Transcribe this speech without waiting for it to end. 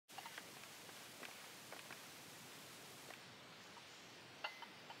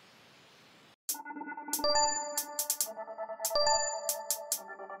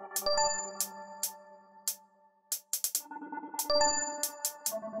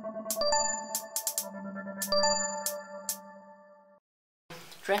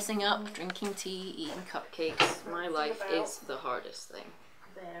Dressing up, drinking tea, eating cupcakes. My life is the hardest thing.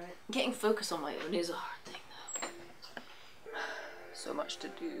 Getting focus on my own is a hard thing though. So much to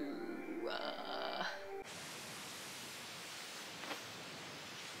do. Why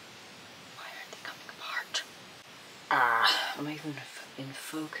aren't they coming apart? Am I even in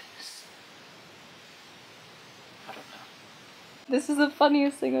focus? I don't know. This is the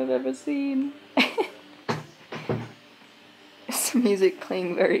funniest thing I've ever seen. It's music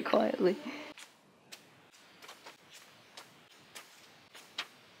playing very quietly.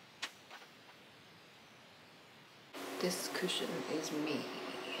 This cushion is me.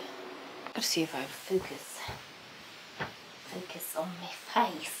 Gotta see if I focus. Focus on my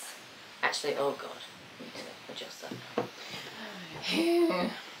face. Actually, oh god, I need to adjust that.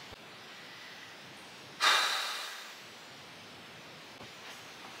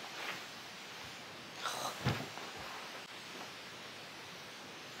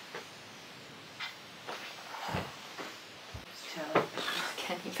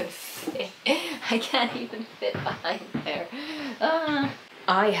 I can't even fit behind there.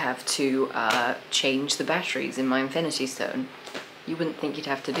 I have to change the batteries in my Infinity Stone. You wouldn't think you'd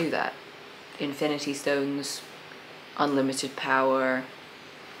have to do that. Infinity Stones, unlimited power,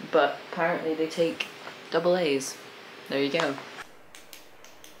 but apparently they take AA's. There you go.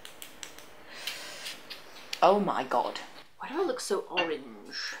 Oh my god. Why do I look so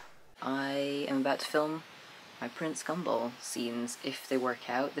orange? I am about to film my Prince Gumball scenes if they work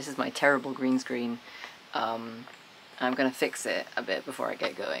out. This is my terrible green screen. I'm gonna fix it a bit before I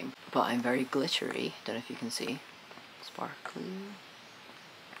get going. But I'm very glittery. Don't know if you can see. Sparkly.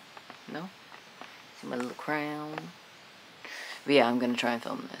 No? See my little crown. But yeah, I'm gonna try and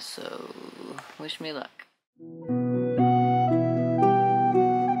film this, so wish me luck.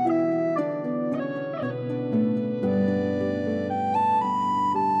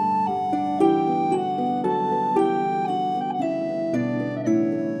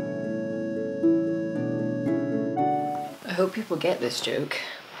 I hope people get this joke.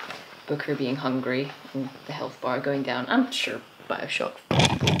 Booker being hungry and the health bar going down. I'm sure Bioshock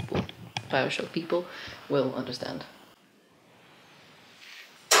people will understand.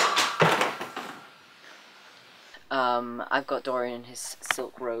 I've got Dorian in his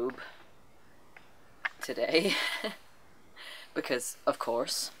silk robe today because, of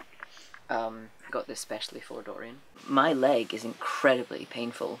course, I got this specially for Dorian. My leg is incredibly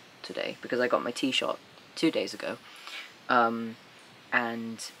painful today because I got my T-shot 2 days ago. And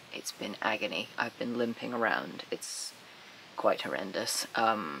it's been agony. I've been limping around. It's quite horrendous.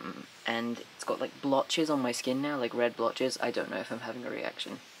 And it's got like blotches on my skin now, like red blotches. I don't know if I'm having a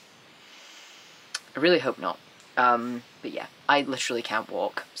reaction. I really hope not. But yeah, I literally can't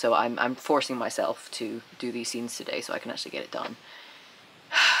walk. So I'm forcing myself to do these scenes today so I can actually get it done.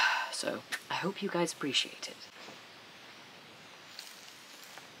 So I hope you guys appreciate it.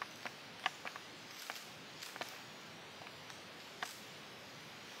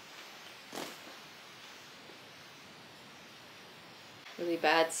 Really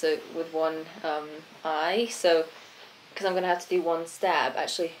bad, so with one eye, so because I'm gonna have to do one stab.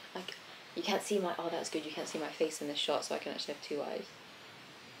 Actually, like, you can't see my, oh that's good, you can't see my face in this shot, so I can actually have 2 eyes.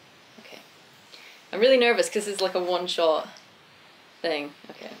 Okay, I'm really nervous because it's like a one shot thing.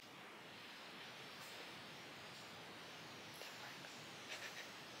 Okay.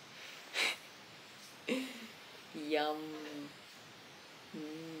 Yum.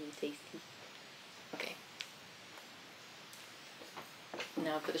 Tasty. Okay.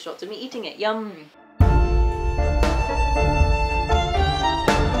 Now for the shots of me eating it. Yum!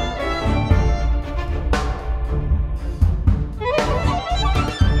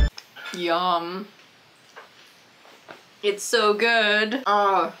 Yum! It's so good!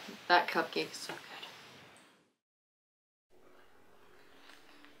 Oh, that cupcake is so good.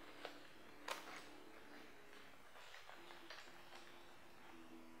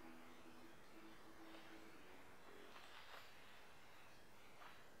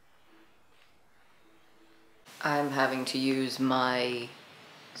 I'm having to use my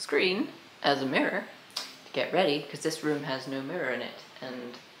screen as a mirror to get ready because this room has no mirror in it,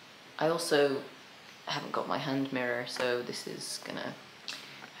 and I also haven't got my hand mirror, so this is gonna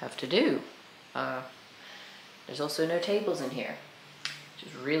have to do. There's also no tables in here,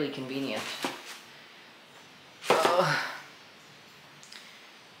 which is really convenient.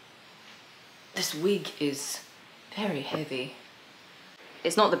 This wig is very heavy.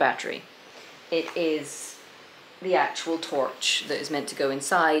 It's not the battery, it is the actual torch that is meant to go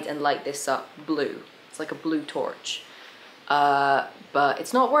inside and light this up blue. It's like a blue torch. but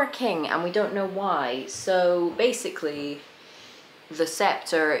it's not working and we don't know why. So basically, the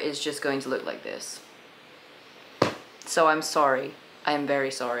scepter is just going to look like this. So I'm sorry. I am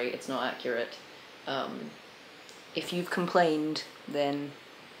very sorry. It's not accurate. If you've complained, then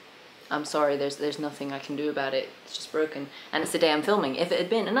I'm sorry. There's nothing I can do about it. It's just broken. And it's the day I'm filming. If it had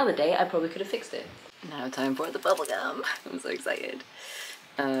been another day, I probably could have fixed it. Now time for the bubblegum. I'm so excited.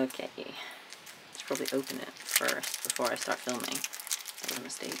 Okay. Should probably open it first before I start filming. That was a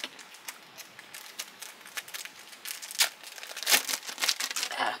mistake.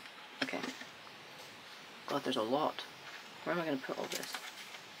 Ah, okay. God, there's a lot. Where am I going to put all this?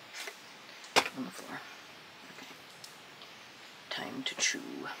 On the floor. Okay. Time to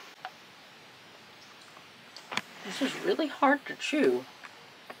chew. This is really hard to chew.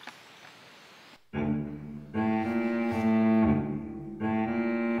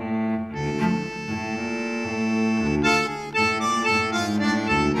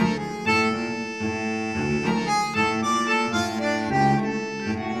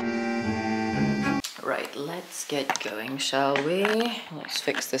 Right, let's get going, shall we? Let's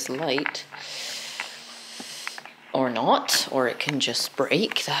fix this light. Or not, or it can just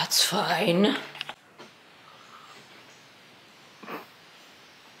break, that's fine.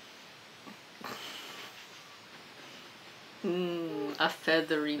 A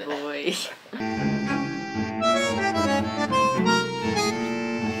feathery boy.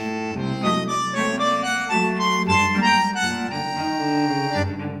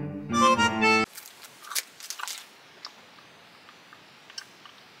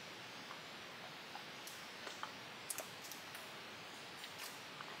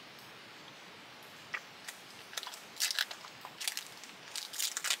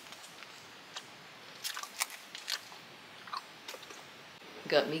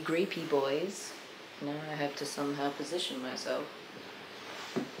 Got me grapey boys. Now I have to somehow position myself.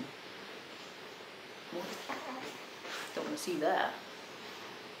 Don't want to see that.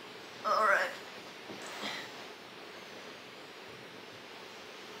 Alright.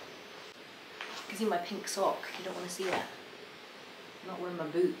 You can see my pink sock. You don't want to see that. I'm not wearing my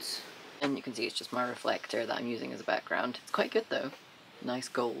boots. And you can see it's just my reflector that I'm using as a background. It's quite good though. Nice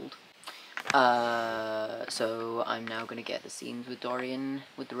gold. So I'm now going to get the scenes with Dorian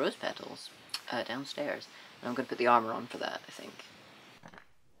with the rose petals downstairs. And I'm going to put the armour on for that, I think.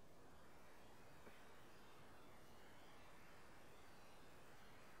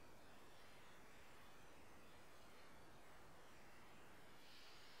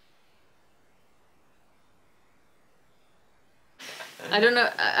 I don't know,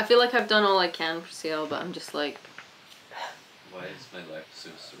 I feel like I've done all I can for CL, but I'm just like... Why is my life so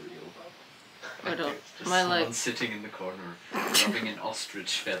surreal? I don't. Just My someone life... sitting in the corner, rubbing an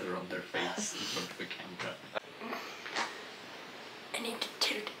ostrich feather on their face in front of a camera. I need to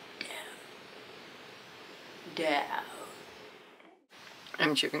tilt it down. Down.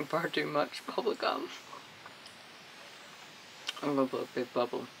 I'm chewing far too much bubblegum. I'm gonna blow a big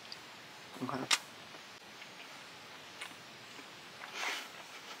bubble. Okay.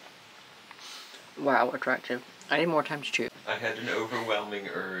 Wow, attractive. I need more time to chew. I had an overwhelming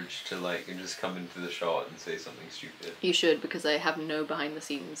urge to like just come into the shot and say something stupid. You should, because I have no behind the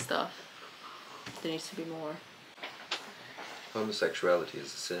scenes stuff. There needs to be more. Homosexuality is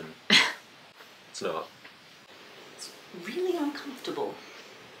a sin. It's not. It's really uncomfortable.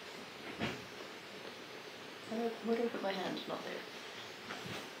 Where do I put my hand? Not there.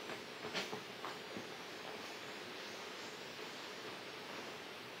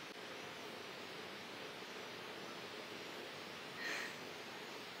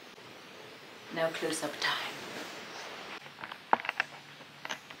 Now close-up time.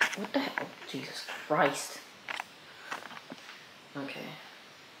 What the hell? Jesus Christ. Okay.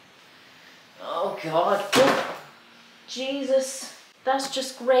 Oh God. Oh, Jesus. That's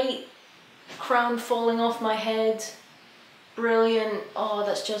just great. Crown falling off my head. Brilliant. Oh,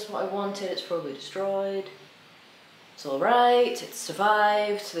 that's just what I wanted. It's probably destroyed. It's alright. It's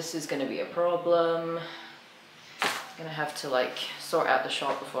survived. This is going to be a problem. I'm going to have to like sort out the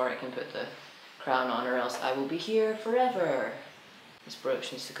shot before I can put the crown on, or else I will be here forever. This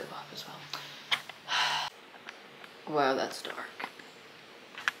brooch needs to go up as well. Wow, that's dark.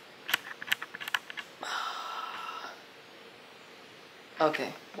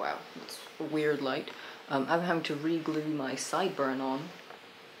 Okay, wow, that's a weird light. I'm having to re-glue my sideburn on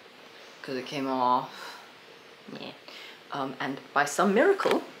because it came off. Yeah. And by some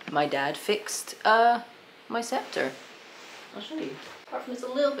miracle, my dad fixed my scepter. I'll show you. Apart from it's a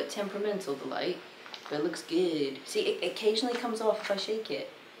little bit temperamental, the light, but it looks good. See, it occasionally comes off if I shake it,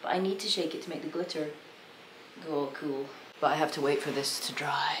 but I need to shake it to make the glitter go all cool. But I have to wait for this to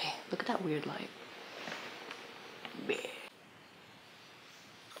dry. Look at that weird light.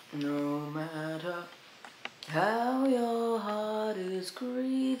 No matter how your heart is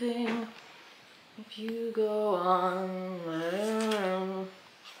grieving, if you go on.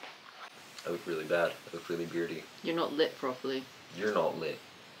 I look really bad. I look really beardy. You're not lit properly. You're not lit.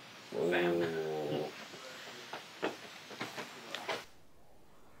 Fam. Oh.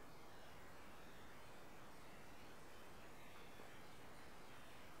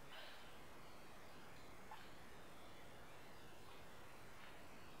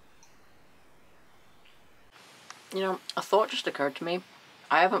 You know, a thought just occurred to me.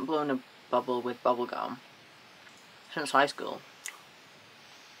 I haven't blown a bubble with bubble gum since high school.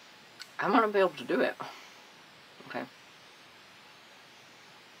 I'm gonna be able to do it. Okay.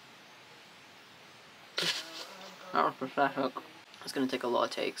 That was pathetic. It's gonna take a lot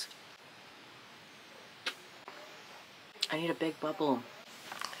of takes. I need a big bubble.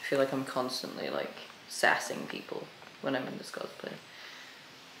 I feel like I'm constantly like sassing people when I'm in this cosplay.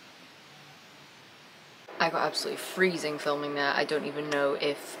 I got absolutely freezing filming that. I don't even know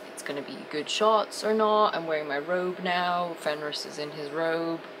if it's gonna be good shots or not. I'm wearing my robe now. Fenris is in his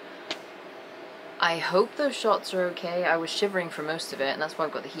robe. I hope those shots are okay. I was shivering for most of it, and that's why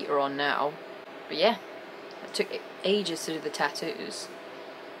I've got the heater on now. But yeah, it took ages to do the tattoos.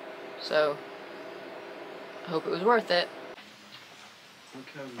 So, I hope it was worth it. Look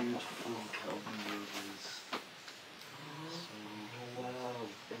how beautiful Calvin Rose is. Oh wow,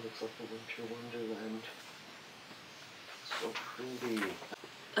 it looks like a winter wonderland. So pretty.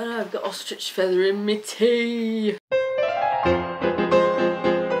 And I've got ostrich feather in my tea.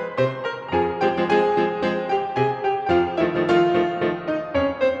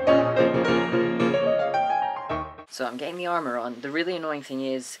 So I'm getting the armor on. The really annoying thing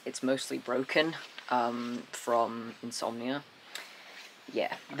is it's mostly broken from insomnia.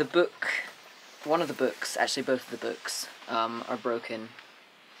 Yeah, the book, one of the books, actually both of the books, are broken.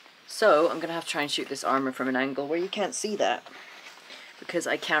 So I'm gonna have to try and shoot this armor from an angle where you can't see that, because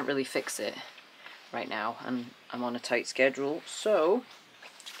I can't really fix it right now, and I'm on a tight schedule, so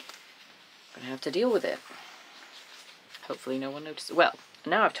I'm gonna have to deal with it. Hopefully no one notices. Well,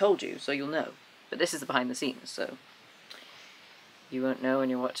 now I've told you, so you'll know. But this is the behind the scenes, so you won't know when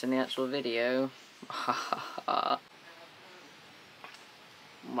you're watching the actual video.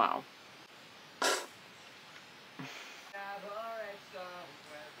 Wow.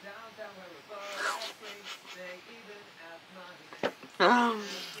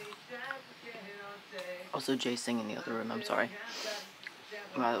 Also, Jay's singing in the other room, I'm sorry.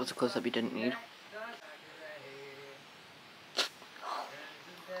 Wow, that was a close-up you didn't need.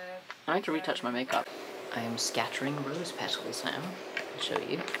 I need to retouch my makeup. I am scattering rose petals now. I'll show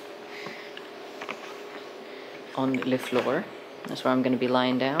you. On le floor. That's where I'm going to be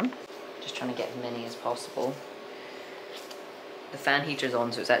lying down. Just trying to get as many as possible. The fan heater's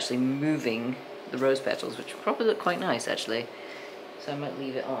on, so it's actually moving the rose petals, which probably look quite nice, actually. So I might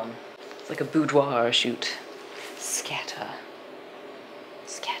leave it on. It's like a boudoir shoot. Scatter.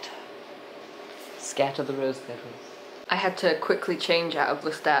 Scatter. Scatter the rose petals. I had to quickly change out of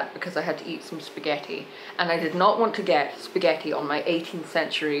Lestat because I had to eat some spaghetti, and I did not want to get spaghetti on my 18th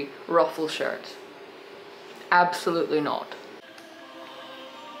century ruffle shirt. Absolutely not.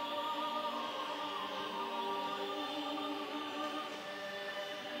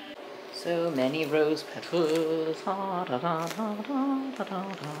 So many rose petals.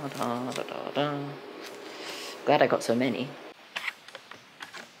 Glad I got so many.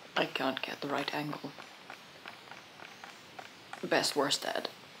 I can't get the right angle. Best worst dad.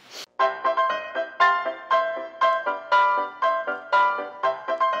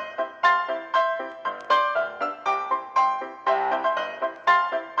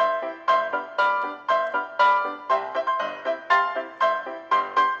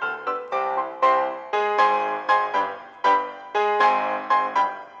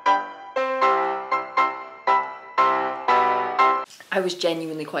 I was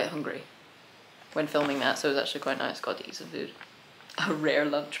genuinely quite hungry when filming that, so it was actually quite nice. Got to eat some food. A rare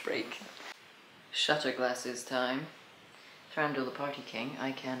lunch break. Shutter glasses time. Thranduil the Party King.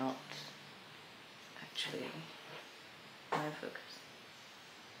 I cannot actually focus.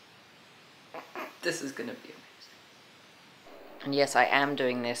 This is gonna be amazing. And yes, I am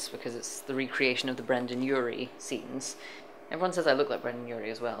doing this because it's the recreation of the Brendan Urie scenes. Everyone says I look like Brendan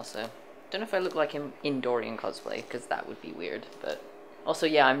Urie as well, so don't know if I look like him in Dorian cosplay, because that would be weird, but also,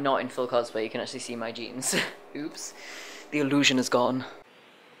 yeah, I'm not in full cosplay. You can actually see my jeans. Oops. The illusion is gone.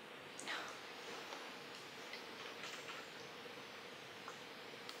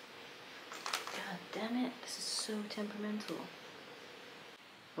 God damn it. This is so temperamental.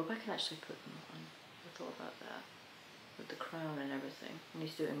 I hope I can actually put them on. I thought about that. With the crown and everything. I need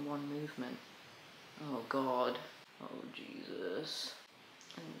to do it in one movement. Oh god. Oh Jesus.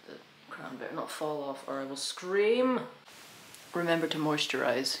 And the crown better not fall off or I will scream. Remember to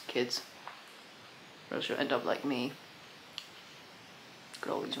moisturize, kids. Or else you'll end up like me. Look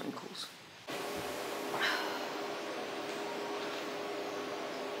at all these wrinkles.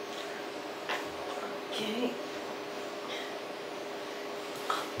 Okay.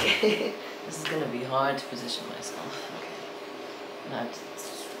 Okay. This is gonna be hard to position myself. Okay. Now to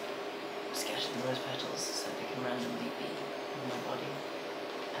sketch the rose petals so they can randomly be in my body.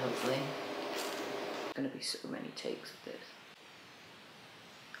 Hopefully. There's gonna be so many takes of this.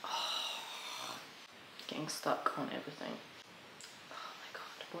 Oh, getting stuck on everything. Oh my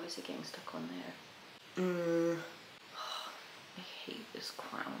god, what is it getting stuck on there? Oh, I hate this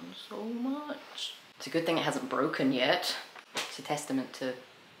crown so much. It's a good thing it hasn't broken yet. It's a testament to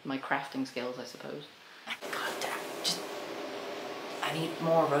my crafting skills, I suppose. God damn, I need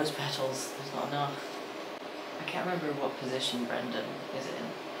more rose petals. There's not enough. I can't remember what position Brendan is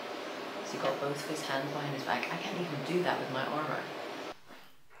in. So he got both of his hands behind his back. I can't even do that with my armor.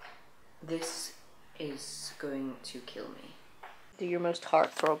 This is going to kill me. Do your most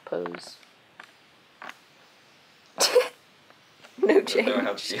heartthrob pose. No change. I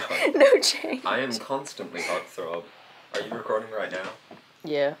have to be heart. No change. I am constantly heartthrob. Are you recording right now?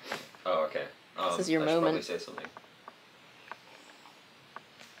 Yeah. Oh, okay. This is your I moment. should probably say something.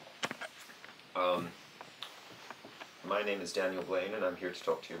 My name is Daniel Blaine, and I'm here to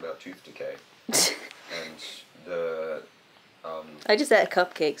talk to you about tooth decay. And the I just ate a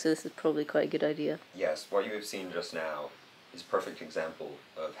cupcake, so this is probably quite a good idea. yes, what you have seen just now is a perfect example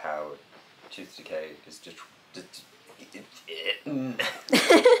of how tooth decay is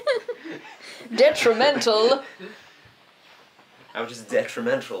Detrimental. how it is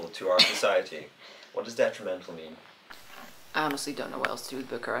detrimental to our society. What does detrimental mean? I honestly don't know what else to do with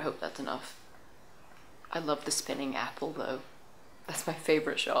Booker. I hope that's enough. I love the spinning apple though. That's my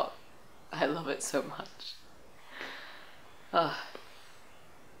favourite shot. I love it so much. I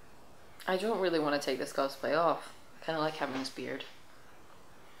don't really want to take this cosplay off. I kind of like having this beard.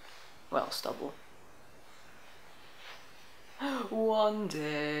 Well, stubble. One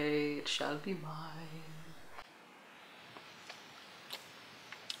day it shall be mine.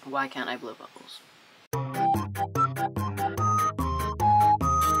 Why can't I blow bubbles?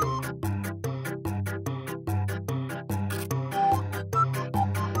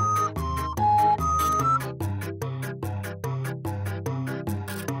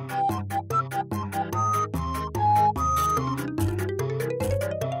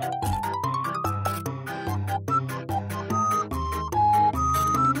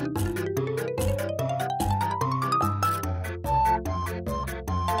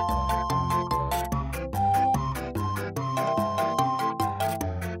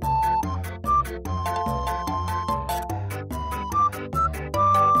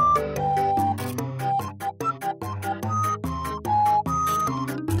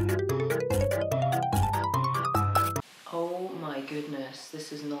 Goodness,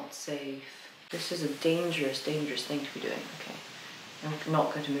 this is not safe. This is a dangerous, dangerous thing to be doing. Okay, I'm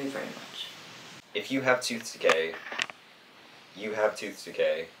not going to move very much. If you have tooth decay, you have tooth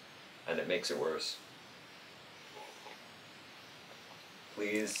decay, and it makes it worse.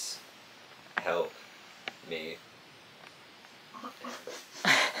 Please help me.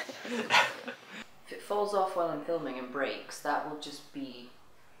 If it falls off while I'm filming and breaks, that will just be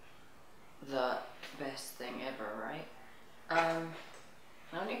the best thing ever, right? I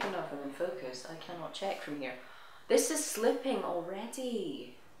don't even know if I'm in focus. I cannot check from here. This is slipping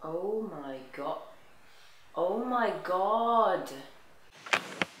already. Oh my god. Oh my god.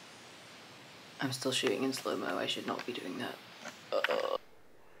 I'm still shooting in slow-mo. I should not be doing that.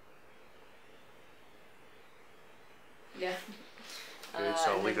 Yeah. Good,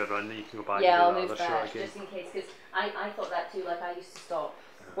 so I'll leave it running, you can go back yeah, and I'll do move that other shot back, again. just in case, because I thought that too, like I used to stop.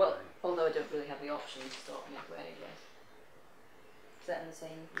 Well, although I don't really have the option to stop midway, I guess. Is that in the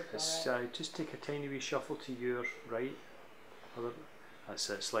same look alright? Just take a tiny wee shuffle to your right. That's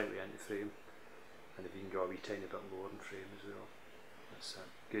it, slightly into frame. And if you can go a wee tiny bit lower in frame as well. That's it.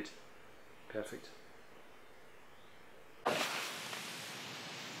 Good. Perfect.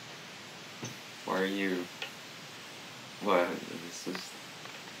 Why are you... What? This is...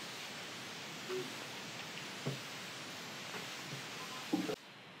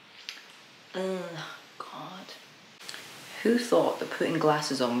 God. Who thought that putting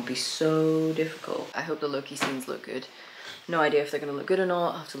glasses on would be so difficult? I hope the Loki scenes look good. No idea if they're going to look good or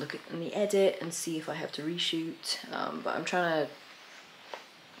not. I'll have to look in the edit and see if I have to reshoot. But I'm trying to...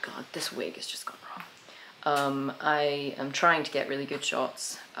 God, this wig has just gone wrong. I am trying to get really good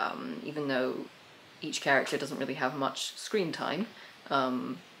shots, even though each character doesn't really have much screen time,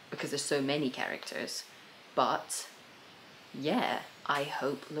 because there's so many characters. But, yeah, I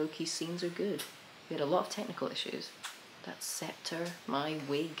hope Loki's scenes are good. We had a lot of technical issues. That scepter, my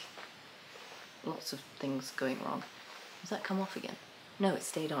wig, lots of things going wrong. Does that come off again? No, it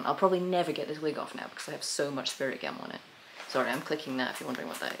stayed on. I'll probably never get this wig off now because I have so much spirit gum on it. Sorry, I'm clicking that if you're wondering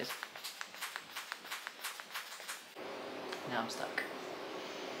what that is. Now I'm stuck.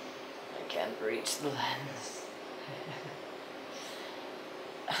 I can't reach the lens.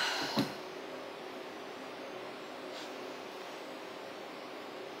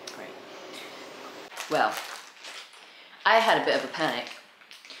 Great. Well, I had a bit of a panic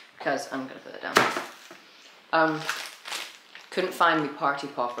because I'm gonna put it down. Couldn't find my party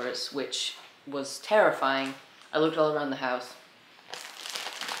poppers, which was terrifying. I looked all around the house,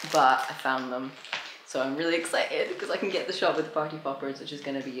 but I found them. So I'm really excited because I can get the shot with the party poppers, which is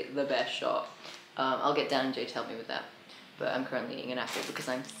going to be the best shot. I'll get Dan and Jay to help me with that. But I'm currently eating an apple because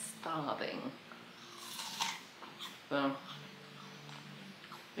I'm starving. So,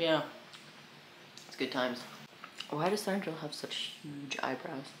 yeah. It's good times. Why does Sandra have such huge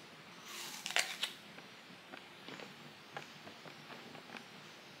eyebrows?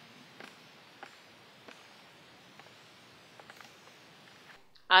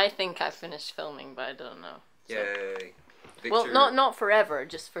 I think I finished filming, but I don't know. So. Yay. Victor. Well, not forever,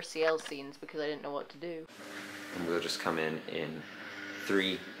 just for CL scenes because I didn't know what to do. And we'll just come in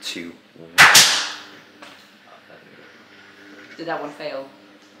 3, 2, 1. Did that one fail?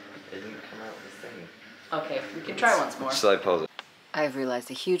 It didn't come out the same. Okay, we can try once more. Shall I pause it? I've realised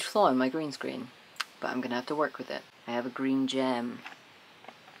a huge flaw in my green screen, but I'm gonna have to work with it. I have a green gem,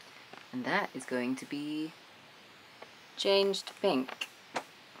 and that is going to be changed to pink.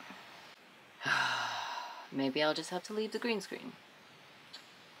 Maybe I'll just have to leave the green screen.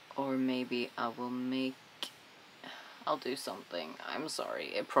 Or maybe I will I'll do something. I'm sorry,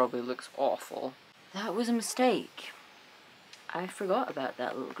 it probably looks awful. That was a mistake. I forgot about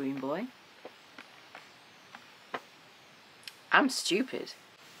that little green boy. I'm stupid.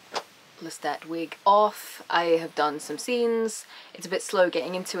 List that wig off. I have done some scenes. It's a bit slow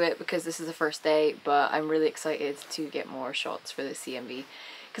getting into it because this is the first day, but I'm really excited to get more shots for the CMV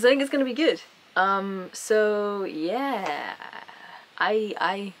because I think it's going to be good. So yeah,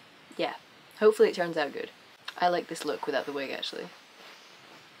 yeah, hopefully it turns out good. I like this look without the wig actually.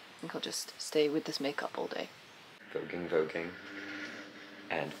 I think I'll just stay with this makeup all day. Voguing.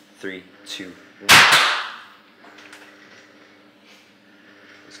 And 3, 2, 1.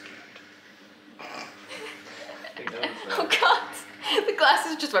 Oh god, the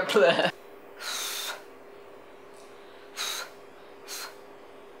glasses just went blur.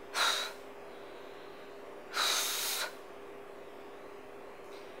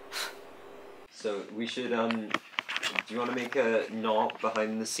 So we should do you want to make a not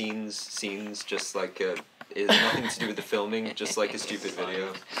behind the scenes just like is nothing to do with the filming, just like a stupid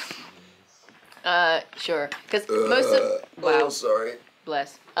video? Sure, because most of wow, oh, sorry,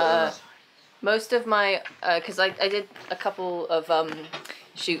 bless. Most of my because I did a couple of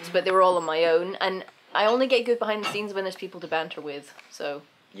shoots, but they were all on my own, and I only get good behind the scenes when there's people to banter with. So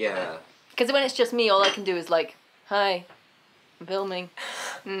yeah, because when it's just me, all I can do is like, hi, I'm filming.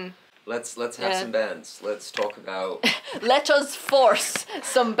 Let's have some bands. Let's talk about. Let us force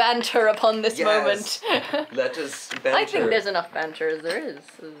some banter upon this moment. Let us banter. I think there's enough banter as there is.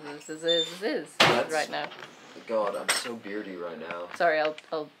 Right now. God, I'm so beardy right now. Sorry,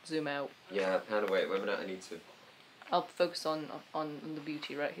 I'll zoom out. Yeah, pan away. Wait a minute, I need to. I'll focus on the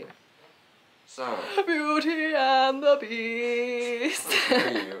beauty right here. So. Beauty and the Beast. Where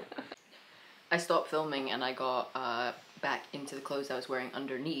are you? I stopped filming and I got back into the clothes I was wearing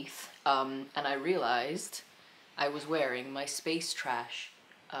underneath, and I realised I was wearing my Space Trash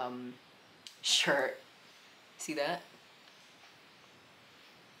shirt. See that?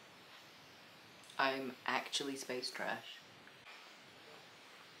 I'm actually space trash.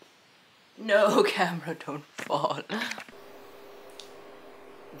 No, camera, don't fall.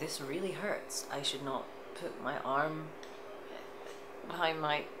 This really hurts. I should not put my arm behind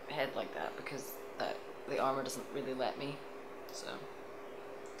my head like that because the armor doesn't really let me. So,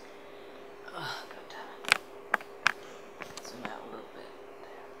 oh god damn it. Zoom out a little bit.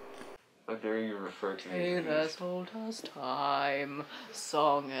 How dare you refer to me? Tale as old as time,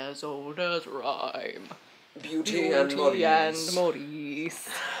 song as old as rhyme. Beauty and Beauty Maurice. and Maurice.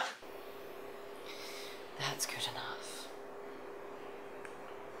 That's good enough.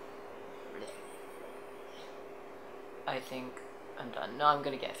 I think I'm done. No, I'm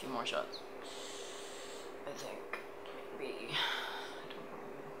gonna get a few more shots. I think maybe. I don't know.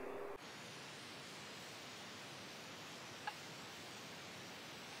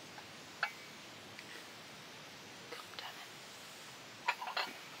 God damn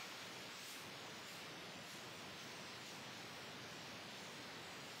it.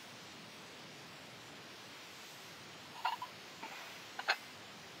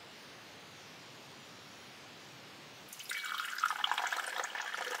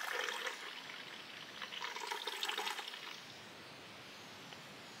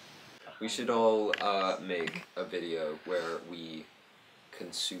 We should all make a video where we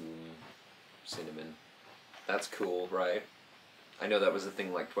consume cinnamon. That's cool, right? I know that was a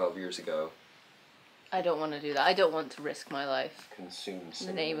thing like 12 years ago. I don't want to do that. I don't want to risk my life Consume in the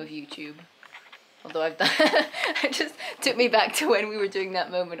cinnamon. name of YouTube. Although I've done, it just took me back to when we were doing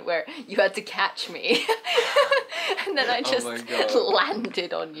that moment where you had to catch me, and then I just Oh my God.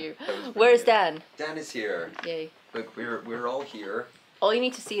 landed on you. That was Where's brilliant. Dan? Dan is here. Yay! Look, we're all here. All you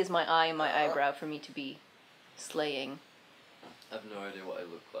need to see is my eye and my eyebrow for me to be slaying. I have no idea what I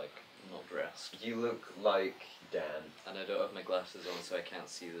look like. I'm not dressed. You look like Dan. And I don't have my glasses on, so I can't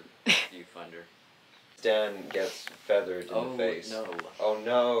see the viewfinder. Dan gets feathered in the face. No. Oh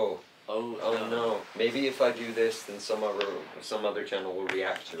no. Oh, Oh no. Maybe if I do this, then some other channel will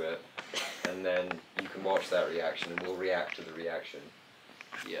react to it, and then you can watch that reaction, and we'll react to the reaction.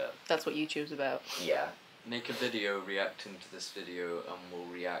 Yeah. That's what YouTube's about. Yeah. Make a video reacting to this video, and we'll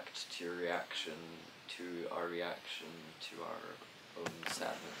react to your reaction to our reaction to our own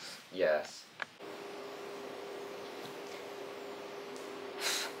sadness. Yes.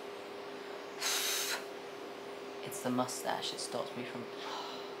 It's the mustache. It stops me from.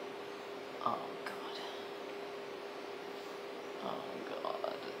 Oh god. Oh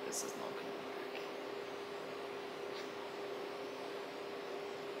god. This is not gonna work.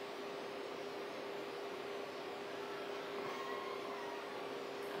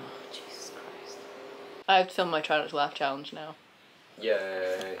 Oh Jesus Christ. I have to film my try not to laugh challenge now.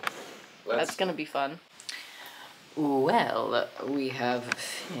 Yay. That's gonna be fun. Well, we have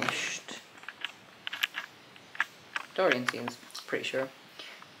finished Dorian scenes, pretty sure.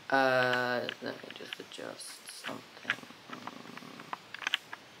 Let me just adjust something.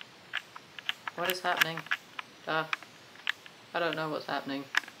 What is happening? I don't know what's happening.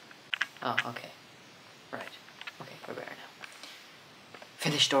 Oh, okay. Right. Okay, we're better now.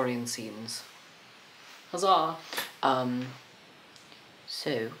 Finished Dorian scenes. Huzzah!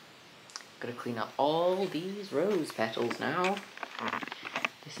 So, gotta clean up all these rose petals now.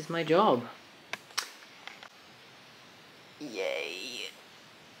 This is my job. Yay.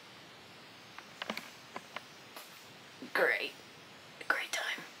 Great. Great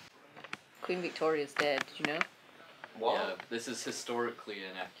time. Queen Victoria's dead, did you know? What? Yeah, this is historically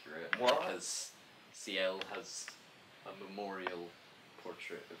inaccurate What? because CL has a memorial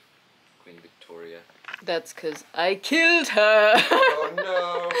portrait of Queen Victoria. That's because I killed her! Oh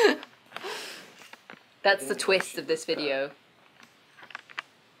no! That's the twist of this video.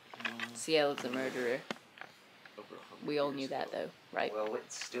 CL is a murderer. Over 100 We all knew years that ago. though, right? Well,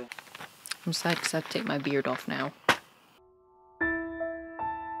 it's still. I'm sad because I have to take my beard off now.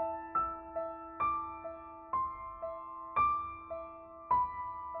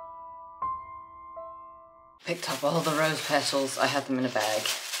 Picked up all the rose petals. I had them in a bag.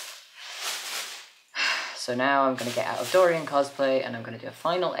 So now I'm going to get out of Dorian cosplay and I'm going to do a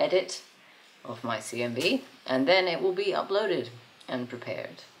final edit of my CMV, and then it will be uploaded and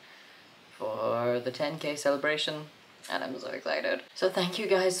prepared for the 10k celebration, and I'm so excited. So thank you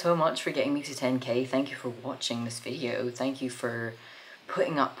guys so much for getting me to 10k. Thank you for watching this video. Thank you for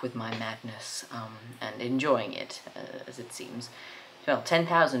putting up with my madness and enjoying it, as it seems. Well,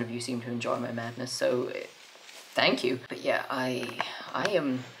 10,000 of you seem to enjoy my madness, so thank you. But yeah, I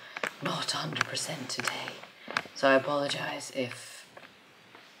am not 100% today, so I apologize if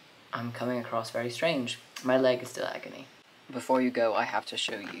I'm coming across very strange. My leg is still agony. Before you go, I have to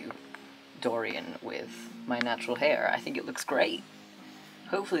show you Dorian with my natural hair. I think it looks great.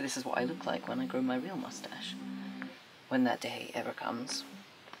 Hopefully this is what I look like when I grow my real mustache, when that day ever comes.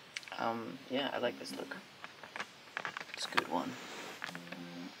 Yeah, I like this look. It's a good one.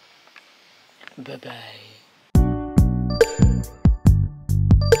 Bye-bye.